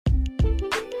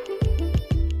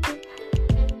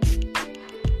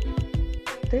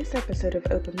This episode of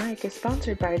Open Mic is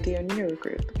sponsored by the Oniro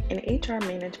Group, an HR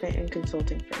management and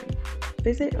consulting firm.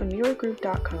 Visit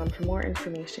onirogroup.com for more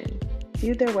information.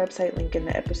 View their website link in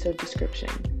the episode description.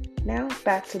 Now,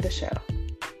 back to the show.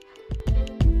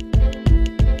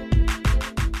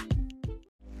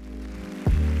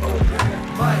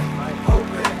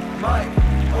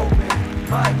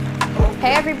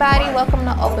 Hey everybody, welcome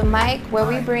to Open Mic, where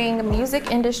we bring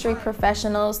music industry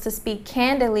professionals to speak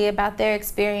candidly about their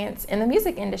experience in the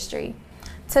music industry.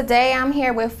 Today I'm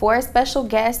here with 4 special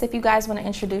guests, if you guys want to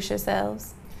introduce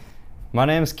yourselves. My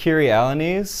name is Kiri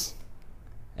Alanese,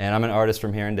 and I'm an artist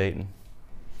from here in Dayton.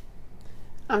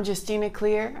 I'm Justina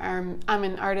Clear. I'm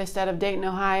an artist out of Dayton,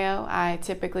 Ohio. I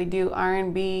typically do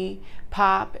R&B,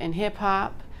 pop, and hip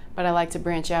hop, but I like to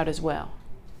branch out as well.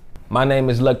 My name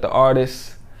is Luck the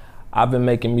Artist. I've been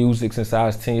making music since I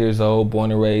was 10 years old,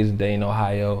 born and raised in Dayton,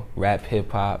 Ohio, rap,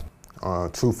 hip hop.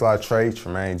 Two Fly Trey,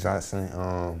 Tremaine Johnson.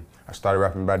 I started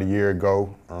rapping about a year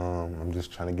ago. I'm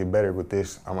just trying to get better with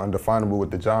this. I'm undefinable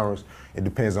with the genres. It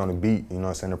depends on the beat, you know what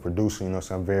I'm saying, the producer, you know what I'm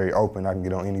saying, I'm very open, I can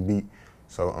get on any beat.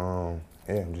 So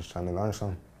yeah, I'm just trying to learn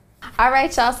something. All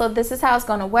right, y'all, so this is how it's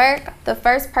gonna work. The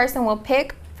first person will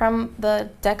pick from the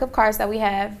deck of cards that we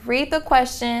have, read the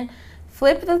question,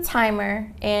 flip the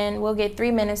timer, and we'll get 3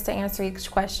 minutes to answer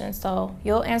each question. So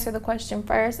you'll answer the question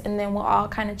first, and then we'll all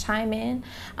kind of chime in,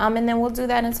 and then we'll do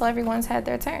that until everyone's had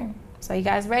their turn. So you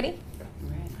guys ready?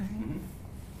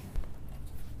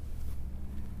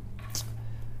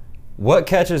 What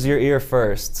catches your ear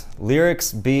first,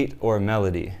 lyrics, beat, or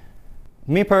melody?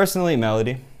 Me personally,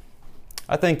 melody.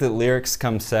 I think that lyrics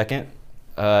come second.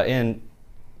 In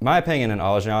my opinion, in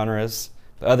all genres,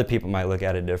 but other people might look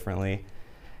at it differently.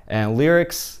 And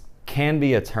lyrics can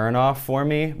be a turnoff for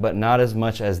me, but not as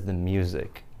much as the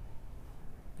music,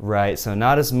 right? So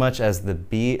not as much as the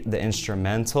beat, the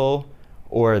instrumental,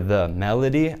 or the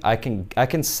melody. I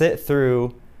can sit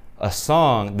through a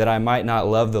song that I might not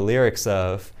love the lyrics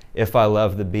of if I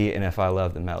love the beat and if I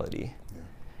love the melody. Yeah.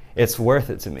 It's worth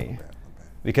it to me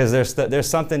because there's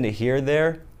something to hear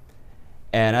there.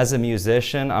 And as a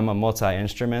musician, I'm a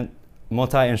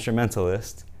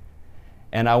multi-instrumentalist.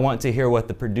 And I want to hear what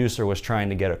the producer was trying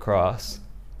to get across.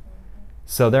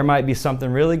 So there might be something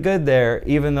really good there,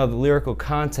 even though the lyrical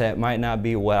content might not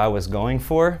be what I was going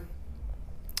for.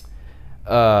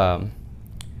 But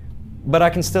I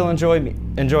can still enjoy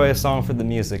a song for the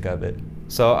music of it.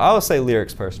 So I would say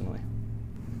lyrics personally.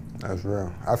 That's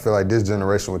real. I feel like this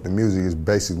generation with the music is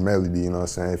basic melody, you know what I'm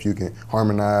saying? If you can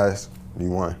harmonize, you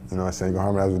won. You know what I'm saying? You can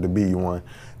harmonize with the beat, you won.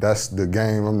 That's the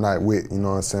game I'm not with, you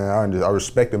know what I'm saying? I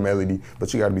respect the melody,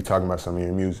 but you gotta be talking about something in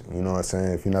your music, you know what I'm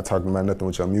saying? If you're not talking about nothing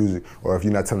with your music, or if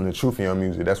you're not telling the truth in your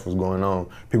music, that's what's going on.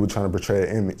 People trying to portray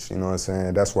an image, you know what I'm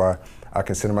saying? That's why I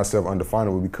consider myself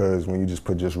undefinable, because when you just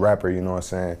put just rapper, you know what I'm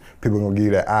saying? People gonna give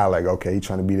you that eye like, okay, he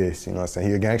trying to be this, you know what I'm saying?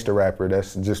 He a gangster rapper,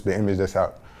 that's just the image that's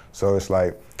out. So it's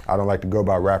like, I don't like to go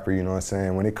by rapper, you know what I'm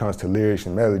saying? When it comes to lyrics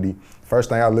and melody, first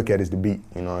thing I look at is the beat,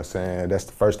 you know what I'm saying? That's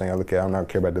the first thing I look at. I'm not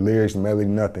care about the lyrics, the melody,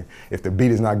 nothing. If the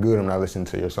beat is not good, I'm not listening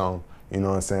to your song, you know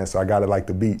what I'm saying? So I gotta like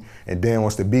the beat. And then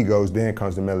once the beat goes, then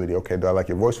comes the melody. Okay, do I like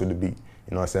your voice with the beat?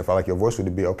 You know what I'm saying? If I like your voice with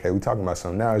the beat, okay, we talking about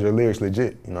something. Now is your lyrics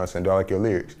legit? You know what I'm saying? Do I like your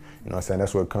lyrics? You know what I'm saying?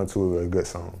 That's what comes to a good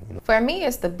song. You know? For me,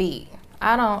 it's the beat.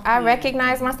 I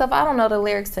recognize myself. I don't know the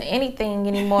lyrics to anything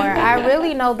anymore. I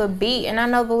really know the beat, and I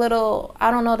know I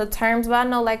don't know the terms, but I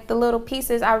know like the little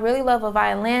pieces. I really love a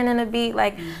violin in a beat.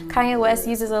 Like Kanye West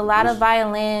uses a lot of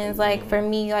violins. Like for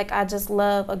me, like I just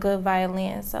love a good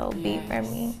violin. So beat for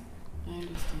me.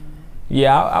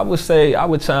 Yeah, I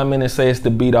would chime in and say it's the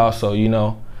beat also, you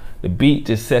know. The beat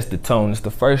just sets the tone. It's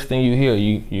the first thing you hear,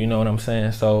 you know what I'm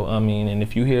saying? So, I mean, and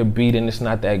if you hear a beat and it's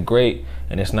not that great,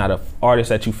 and it's not an artist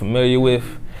that you're familiar with,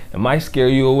 it might scare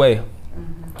you away.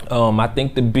 I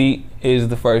think the beat is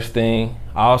the first thing.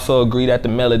 I also agree that the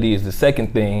melody is the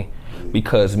second thing,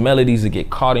 because melodies will get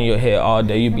caught in your head all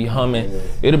day. You be humming.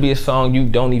 It'll be a song you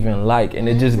don't even like, and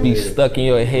it just be stuck in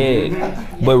your head.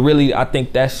 But really, I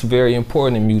think that's very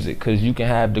important in music, because you can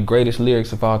have the greatest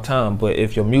lyrics of all time, but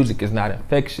if your music is not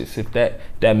infectious, if that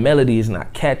melody is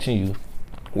not catching you,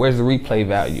 where's the replay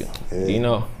value, you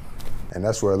know? And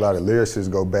that's where a lot of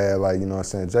lyricists go bad, like, you know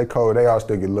what I'm saying? J. Cole, they all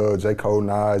still get love. J. Cole,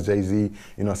 Nas, Jay-Z, you know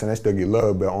what I'm saying? They still get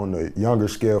love, but on the younger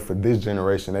scale for this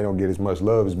generation, they don't get as much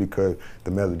love is because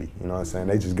the melody, you know what I'm saying?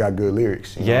 They just got good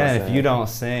lyrics. You know what I'm if saying? you don't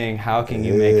sing, how can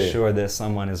you make sure that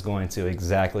someone is going to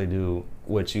exactly do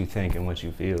what you think and what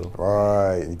you feel?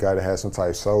 Right, you gotta have some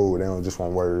type of soul. They don't just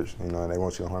want words, you know, they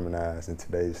want you to harmonize in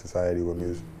today's society with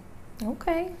music.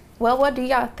 Okay. Well, what do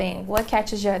y'all think? What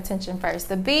catches your attention first?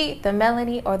 The beat, the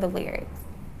melody, or the lyrics?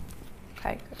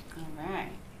 Okay. All right.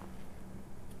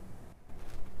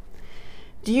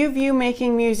 Do you view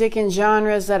making music in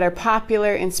genres that are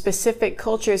popular in specific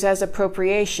cultures as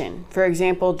appropriation? For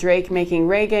example, Drake making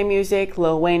reggae music,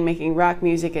 Lil Wayne making rock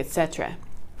music, etc.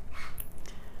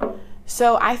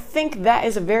 So I think that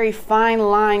is a very fine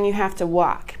line you have to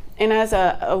walk. And as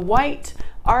a white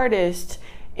artist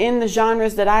in the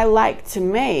genres that I like to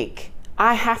make,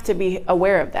 I have to be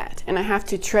aware of that, and I have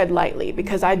to tread lightly,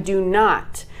 because I do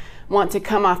not want to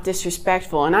come off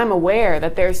disrespectful, and I'm aware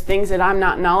that there's things that I'm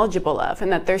not knowledgeable of,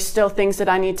 and that there's still things that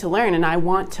I need to learn, and I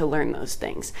want to learn those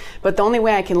things. But the only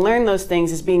way I can learn those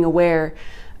things is being aware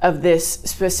of this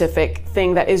specific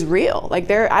thing that is real. Like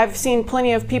I've seen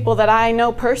plenty of people that I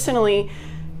know personally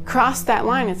cross that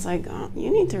line. It's like, oh, you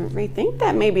need to rethink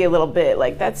that maybe a little bit.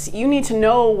 Like you need to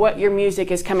know what your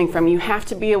music is coming from. You have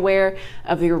to be aware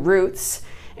of your roots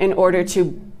in order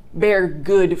to bear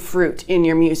good fruit in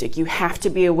your music. You have to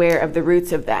be aware of the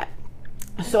roots of that.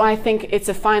 So I think it's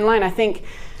a fine line. I think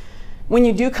when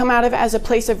you do come out of it as a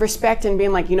place of respect and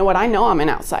being like, you know what, I know I'm an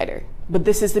outsider, but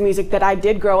this is the music that I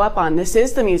did grow up on. This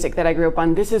is the music that I grew up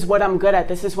on. This is what I'm good at.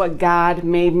 This is what God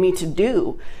made me to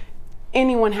do.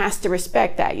 Anyone has to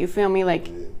respect that. You feel me? Like,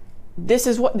 this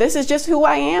is just who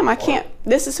I am.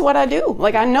 This is what I do.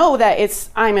 Like, I know that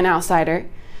I'm an outsider,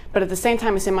 but at the same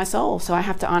time, it's in my soul. So I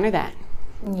have to honor that.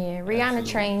 Yeah, Rihanna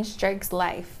changed Drake's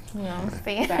life. You know what I'm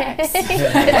saying?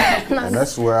 And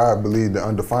that's where I believe the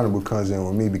undefinable comes in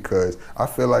with me, because I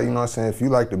feel like, you know what I'm saying, if you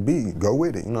like the beat, go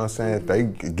with it. You know what I'm saying? If they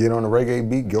get on a reggae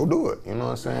beat, go do it. You know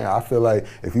what I'm saying? I feel like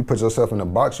if you put yourself in a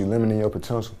box, you're limiting your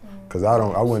potential. Because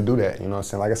I wouldn't do that, you know what I'm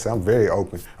saying? Like I said, I'm very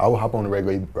open. I will hop on a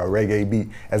reggae beat.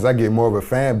 As I get more of a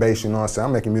fan base, you know what I'm saying?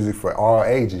 I'm making music for all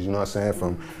ages, you know what I'm saying?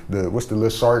 From what's the little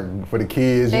shark for the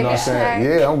kids, you know what I'm saying?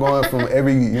 Yeah, I'm going from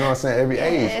every, you know what I'm saying, every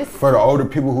age. For the older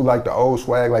people who like the old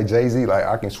swag like Jay-Z, like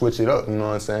I can switch it up, you know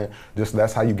what I'm saying? Just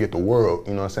that's how you get the world,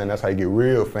 you know what I'm saying? That's how you get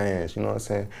real fans, you know what I'm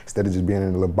saying? Instead of just being in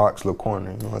a little box, little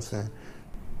corner, you know what I'm saying?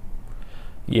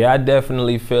 Yeah, I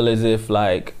definitely feel as if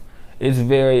like,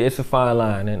 it's a fine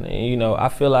line, and you know, I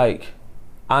feel like,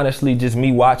 honestly, just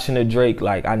me watching the Drake,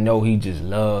 like I know he just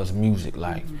loves music,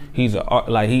 like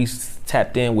he's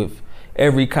tapped in with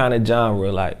every kind of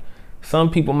genre. Like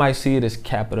some people might see it as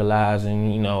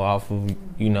capitalizing, you know, off of,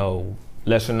 you know,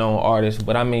 lesser known artists,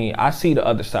 but I mean, I see the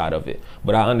other side of it,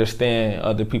 but I understand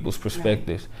other people's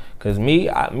perspectives. Cause me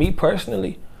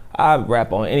personally, I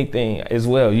rap on anything as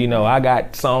well. You know, I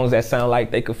got songs that sound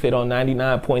like they could fit on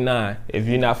 99.9. If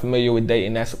you're not familiar with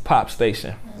Dayton, that's a pop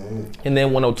station. And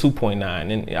then 102.9,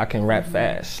 and I can rap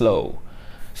fast, slow,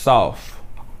 soft,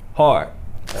 hard.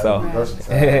 So,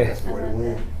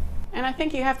 and I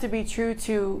think you have to be true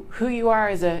to who you are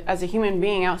as a human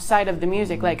being outside of the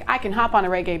music. Like, I can hop on a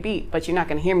reggae beat, but you're not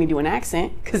gonna hear me do an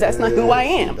accent, because that's not who I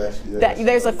am.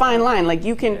 There's a fine line. Like,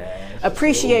 you can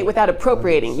appreciate without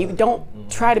appropriating. You don't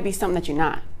try to be something that you're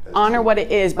not. Honor what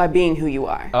it is by being who you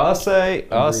are. I'll say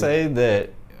that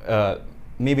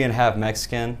me being half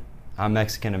Mexican, I'm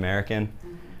Mexican American.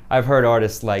 I've heard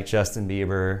artists like Justin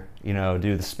Bieber, you know,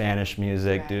 do the Spanish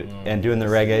music, and doing the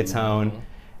reggaeton.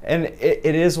 And it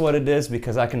is what it is,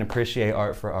 because I can appreciate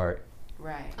art for art.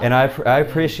 Right. And I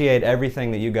appreciate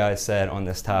everything that you guys said on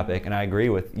this topic, and I agree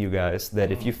with you guys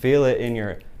that if you feel it in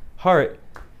your heart,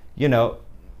 you know,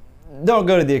 don't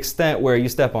go to the extent where you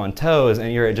step on toes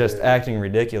and you're just acting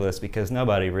ridiculous, because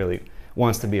nobody really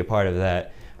wants to be a part of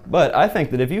that. But I think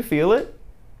that if you feel it,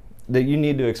 that you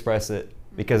need to express it,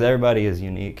 because everybody is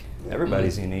unique.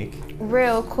 Everybody's unique.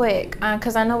 Real quick,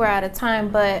 because I know we're out of time,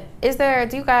 but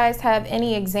do you guys have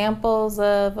any examples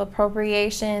of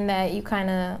appropriation that you kind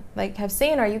of like have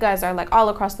seen, or you guys are like all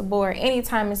across the board?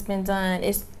 Anytime it's been done,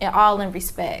 it's all in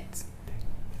respect?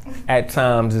 At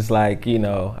times it's like, you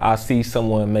know, I'll see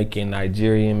someone making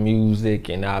Nigerian music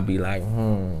and I'll be like,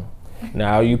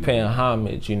 now are you paying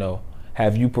homage, you know?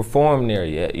 Have you performed there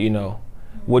yet, you know?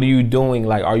 What are you doing?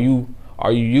 Like, are you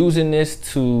using this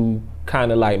to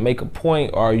kind of like make a point,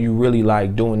 or are you really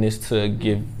like doing this to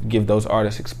give those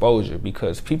artists exposure?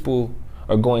 Because people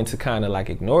are going to kind of like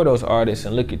ignore those artists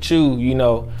and look at you, you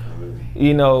know,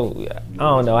 I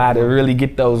don't know how to really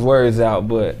get those words out,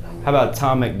 but. How about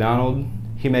Tom McDonald?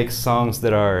 He makes songs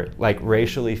that are like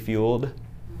racially fueled.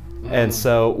 And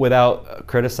so without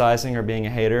criticizing or being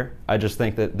a hater, I just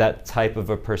think that type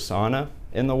of a persona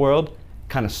in the world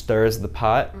kind of stirs the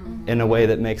pot in a way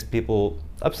that makes people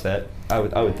upset. I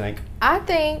would think. I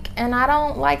think, and I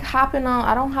don't hop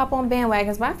on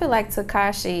bandwagons, but I feel like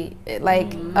Tekashi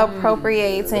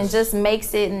appropriates and just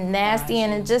makes it nasty,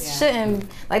 and it just shouldn't,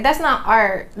 that's not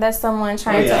art. That's someone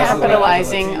trying to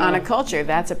capitalizing on a culture.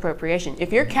 That's appropriation.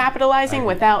 If you're capitalizing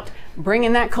without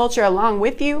bringing that culture along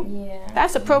with you,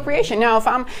 that's appropriation. Now,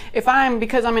 if I'm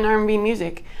because I'm in R&B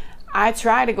music, I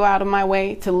try to go out of my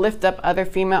way to lift up other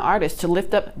female artists, to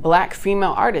lift up black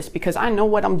female artists, because I know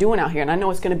what I'm doing out here, and I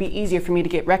know it's going to be easier for me to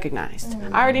get recognized.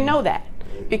 I already know that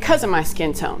because of my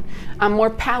skin tone. I'm more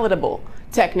palatable,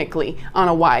 technically, on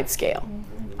a wide scale.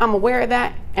 I'm aware of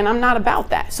that, and I'm not about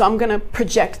that. So I'm going to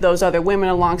project those other women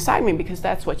alongside me, because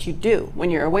that's what you do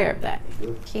when you're aware of that.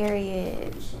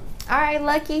 Period. All right,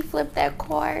 Lucky, flip that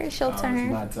card. It's your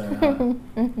turn. It's my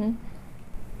turn.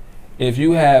 If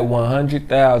you had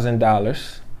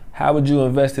 $100,000, how would you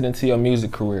invest it into your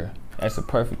music career? That's a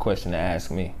perfect question to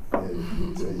ask me. Let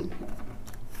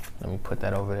me put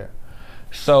that over there.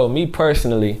 So me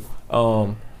personally,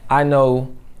 I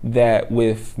know that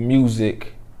with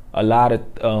music, a lot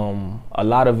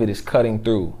of it is cutting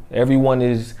through. Everyone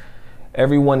is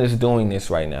doing this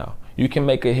right now. You can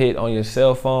make a hit on your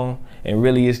cell phone, and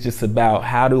really it's just about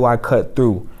how do I cut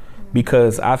through?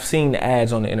 Because I've seen the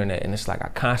ads on the internet, and it's like I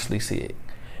constantly see it.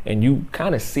 And you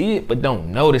kind of see it, but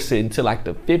don't notice it until like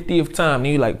the 50th time.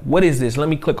 And you're like, what is this? Let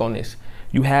me click on this.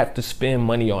 You have to spend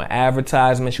money on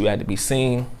advertisements. You have to be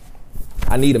seen.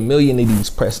 I need 1 million of these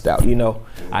pressed out,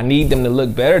 I need them to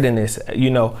look better than this,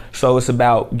 So it's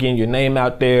about getting your name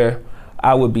out there.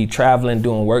 I would be traveling,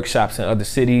 doing workshops in other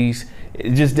cities,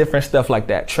 just different stuff like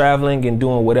that. Traveling and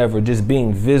doing whatever, just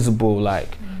being visible,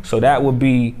 So that would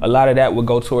be, a lot of that would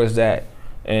go towards that.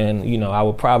 And, I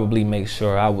would probably make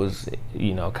sure I was,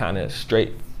 kind of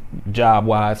straight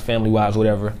job-wise, family-wise,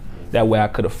 whatever. That way I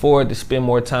could afford to spend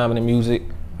more time in the music.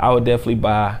 I would definitely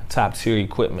buy top-tier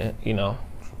equipment,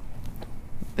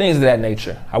 Things of that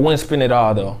nature. I wouldn't spend it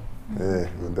all, though. Yeah,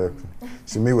 definitely.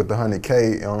 See, me with the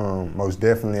 100K, most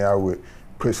definitely I would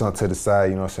put something to the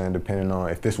side, depending on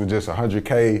if this was just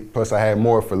 100K plus I had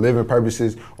more for living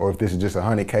purposes, or if this is just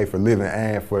 100K for living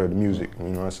and for the music,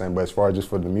 But as far as just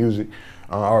for the music,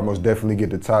 I would most definitely get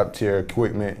the top tier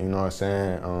equipment,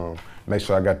 make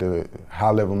sure I got the high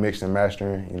level mixing and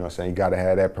mastering, You gotta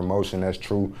have that promotion, that's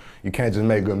true. You can't just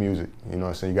make good music, You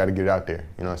gotta get it out there,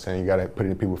 You gotta put it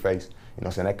in people's face,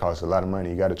 That costs a lot of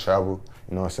money. You gotta travel,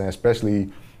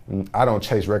 especially, I don't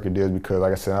chase record deals because,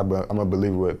 like I said, I'm a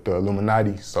believer with the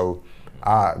Illuminati, so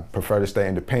I prefer to stay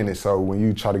independent. So when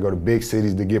you try to go to big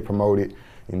cities to get promoted,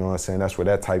 that's where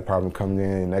that type problem comes in,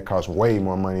 and that costs way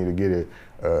more money to get a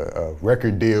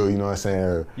record deal, You can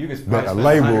spend a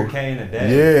label. $100K in a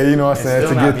day. Yeah,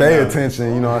 to get their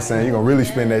attention, You're gonna really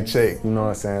spend that check,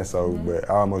 So, but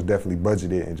I almost definitely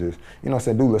budget it and just, do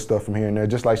little stuff from here and there,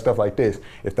 just like stuff like this.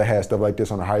 If they had stuff like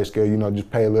this on a higher scale, just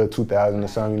pay a little 2,000 or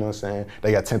something,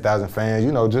 They got 10,000 fans,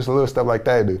 just a little stuff like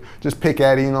that. To just pick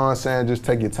at it, Just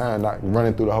take your time, not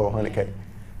running through the whole 100K.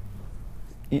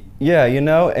 Yeah,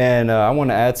 and I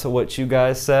want to add to what you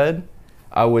guys said.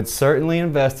 I would certainly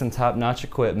invest in top-notch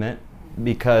equipment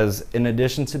because in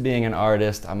addition to being an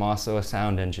artist, I'm also a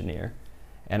sound engineer.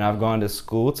 And I've gone to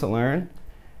school to learn,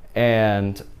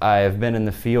 and I've been in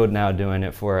the field now doing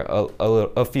it for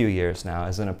a few years now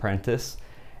as an apprentice.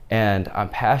 And I'm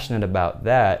passionate about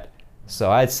that.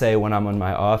 So I'd say when I'm on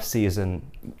my off season,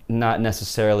 not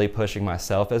necessarily pushing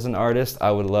myself as an artist,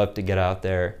 I would love to get out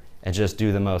there and just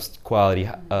do the most quality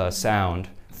sound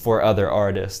for other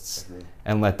artists.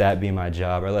 And let that be my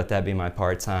job, or let that be my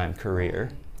part-time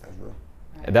career.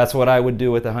 That's what I would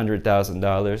do with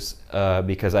 $100,000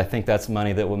 because I think that's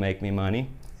money that will make me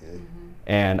money.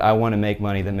 And I want to make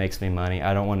money that makes me money.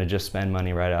 I don't want to just spend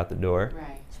money right out the door.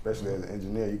 Right. Especially as an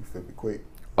engineer, you can flip it quick.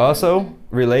 Also,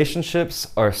 relationships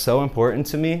are so important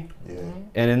to me. Yeah.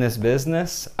 And in this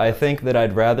business, I think that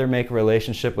I'd rather make a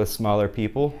relationship with smaller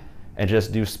people and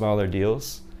just do smaller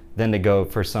deals than to go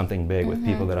for something big with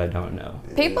people that I don't know.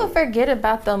 People forget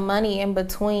about the money in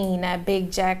between that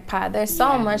big jackpot. There's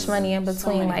so much money in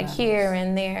between, here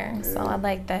and there. So I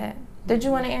like that. Did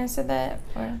you want to answer that?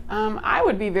 I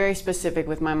would be very specific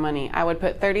with my money. I would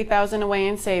put $30,000 away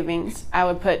in savings. I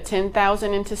would put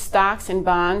 $10,000 into stocks and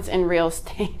bonds and real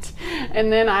estate.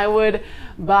 And then I would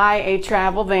buy a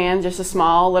travel van, just a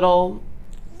small little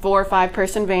 4 or 5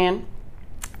 person van.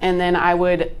 And then I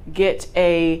would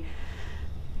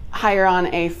hire on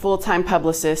a full-time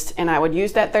publicist, and I would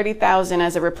use that $30,000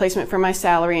 as a replacement for my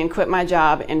salary and quit my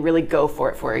job and really go for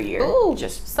it for a year. Ooh,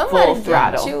 just somebody full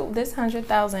throttle. You this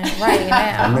 $100,000 right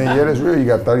now. I mean, that's real. You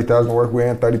got $30,000 to work with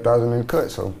and $30,000 in the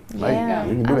cut, so yeah,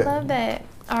 you can do that. I love that.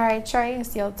 All right, Trey,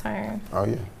 it's your turn. Oh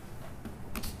yeah.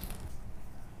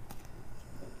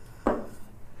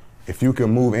 if you could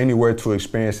move anywhere to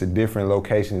experience a different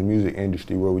location in the music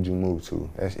industry, where would you move to?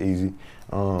 That's easy.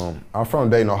 I'm from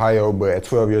Dayton, Ohio, but at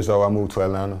 12 years old, I moved to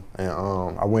Atlanta. And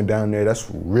I went down there. That's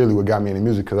really what got me into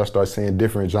music, because I started seeing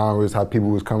different genres, how people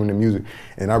was coming to music.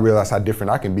 And I realized how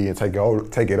different I can be and take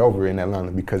it over in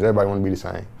Atlanta, because everybody want to be the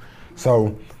same.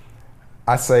 So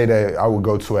I say that I would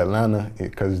go to Atlanta,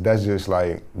 because that's just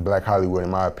like Black Hollywood, in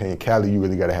my opinion. Cali, you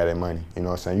really gotta have that money. You know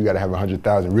what I'm saying? You gotta have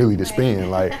 100,000 really to spend.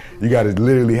 Like, you gotta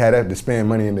literally have that to spend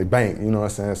money in the bank. You know what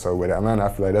I'm saying? So with Atlanta, I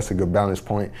feel like that's a good balance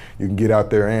point. You can get out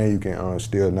there and you can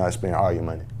still not spend all your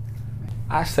money.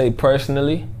 I say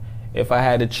personally, if I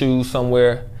had to choose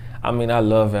somewhere, I mean, I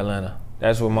love Atlanta.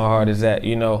 That's where my heart is at.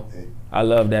 You know, I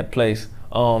love that place.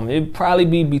 It'd probably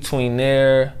be between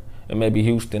there and maybe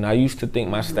Houston. I used to think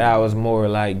my style was more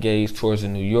like gaze towards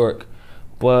New York,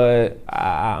 but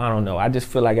I don't know. I just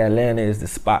feel like Atlanta is the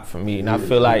spot for me. And I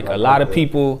feel like a lot of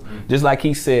people, just like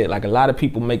he said, like a lot of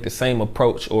people make the same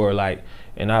approach, or like,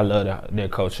 and I love their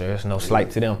culture. There's no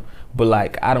slight to them. But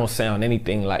like, I don't sound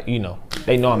anything like, you know,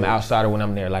 they know I'm an outsider when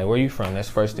I'm there. Like, where you from? That's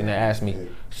the first thing they ask me.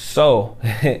 So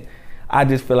I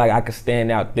just feel like I could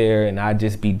stand out there and I'd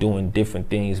just be doing different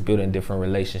things, building different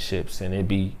relationships, and it'd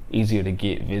be easier to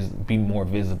be more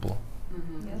visible.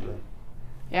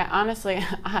 Yeah, honestly,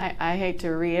 I hate to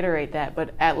reiterate that,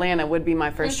 but Atlanta would be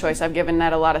my first choice. I've given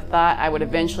that a lot of thought. I would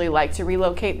eventually like to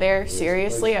relocate there.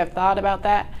 Seriously, I've thought about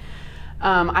that.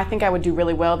 I think I would do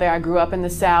really well there. I grew up in the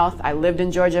South. I lived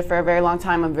in Georgia for a very long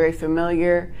time. I'm very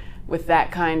familiar with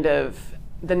that kind of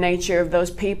the nature of those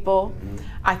people.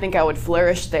 I think I would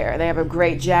flourish there. They have a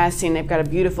great jazz scene. They've got a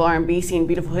beautiful R&B scene,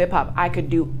 beautiful hip hop. I could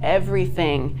do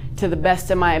everything to the best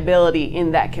of my ability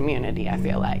in that community, I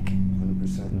feel like.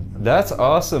 That's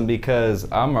awesome, because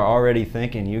I'm already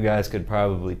thinking you guys could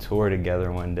probably tour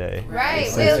together one day. Right.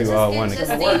 Since you all want to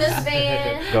Justina's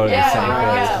band. go to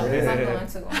the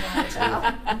same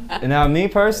place. Now, me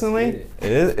personally,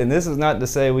 and this is not to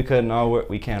say we can't all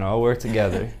work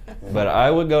together, but I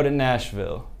would go to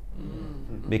Nashville,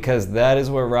 because that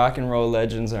is where rock and roll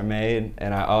legends are made,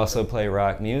 and I also play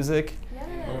rock music.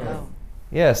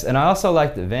 Yes, and I also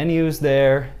like the venues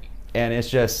there. And it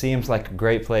just seems like a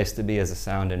great place to be as a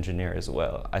sound engineer as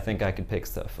well. I think I could pick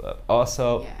stuff up.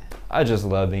 Also, I just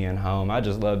love being home. I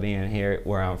just love being here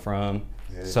where I'm from.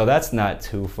 So that's not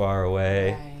too far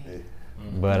away.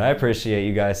 But I appreciate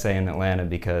you guys saying Atlanta,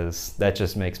 because that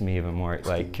just makes me even more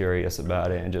like curious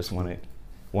about it and just want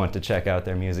to check out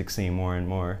their music scene more and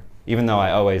more. Even though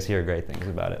I always hear great things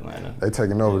about Atlanta. They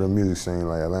taking over the music scene.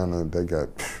 Like Atlanta, they got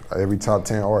every top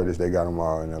 10 artist, they got them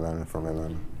all in Atlanta, from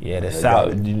Atlanta. Yeah, the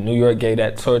South, New York gave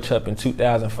that torch up in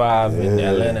 2005, and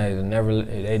Atlanta they never dropped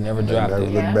it. They never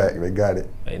looked back, they got it.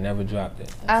 They never dropped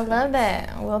it. I love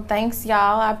that. Well, thanks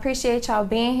y'all. I appreciate y'all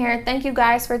being here. Thank you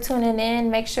guys for tuning in.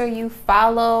 Make sure you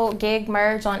follow Gig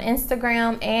Merge on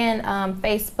Instagram and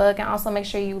Facebook, and also make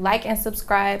sure you like and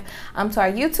subscribe to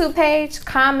our YouTube page,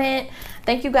 comment.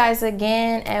 Thank you guys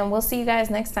again, and we'll see you guys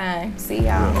next time. See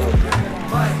y'all.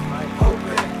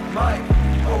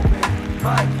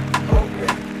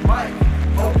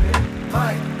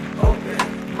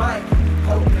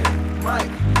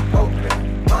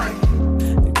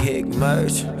 Gig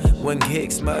merge, when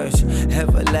gigs merge,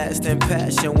 everlasting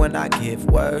passion when I give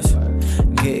words.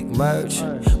 Gig merge,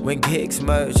 when gigs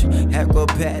merge,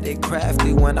 acrobatic,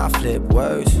 crafty when I flip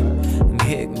words.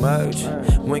 Gig merge,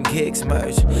 when gigs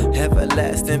merge,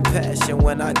 everlasting passion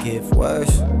when I give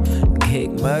words.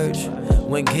 Gig merge,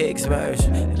 when gigs merge,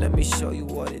 let me show you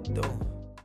what it do.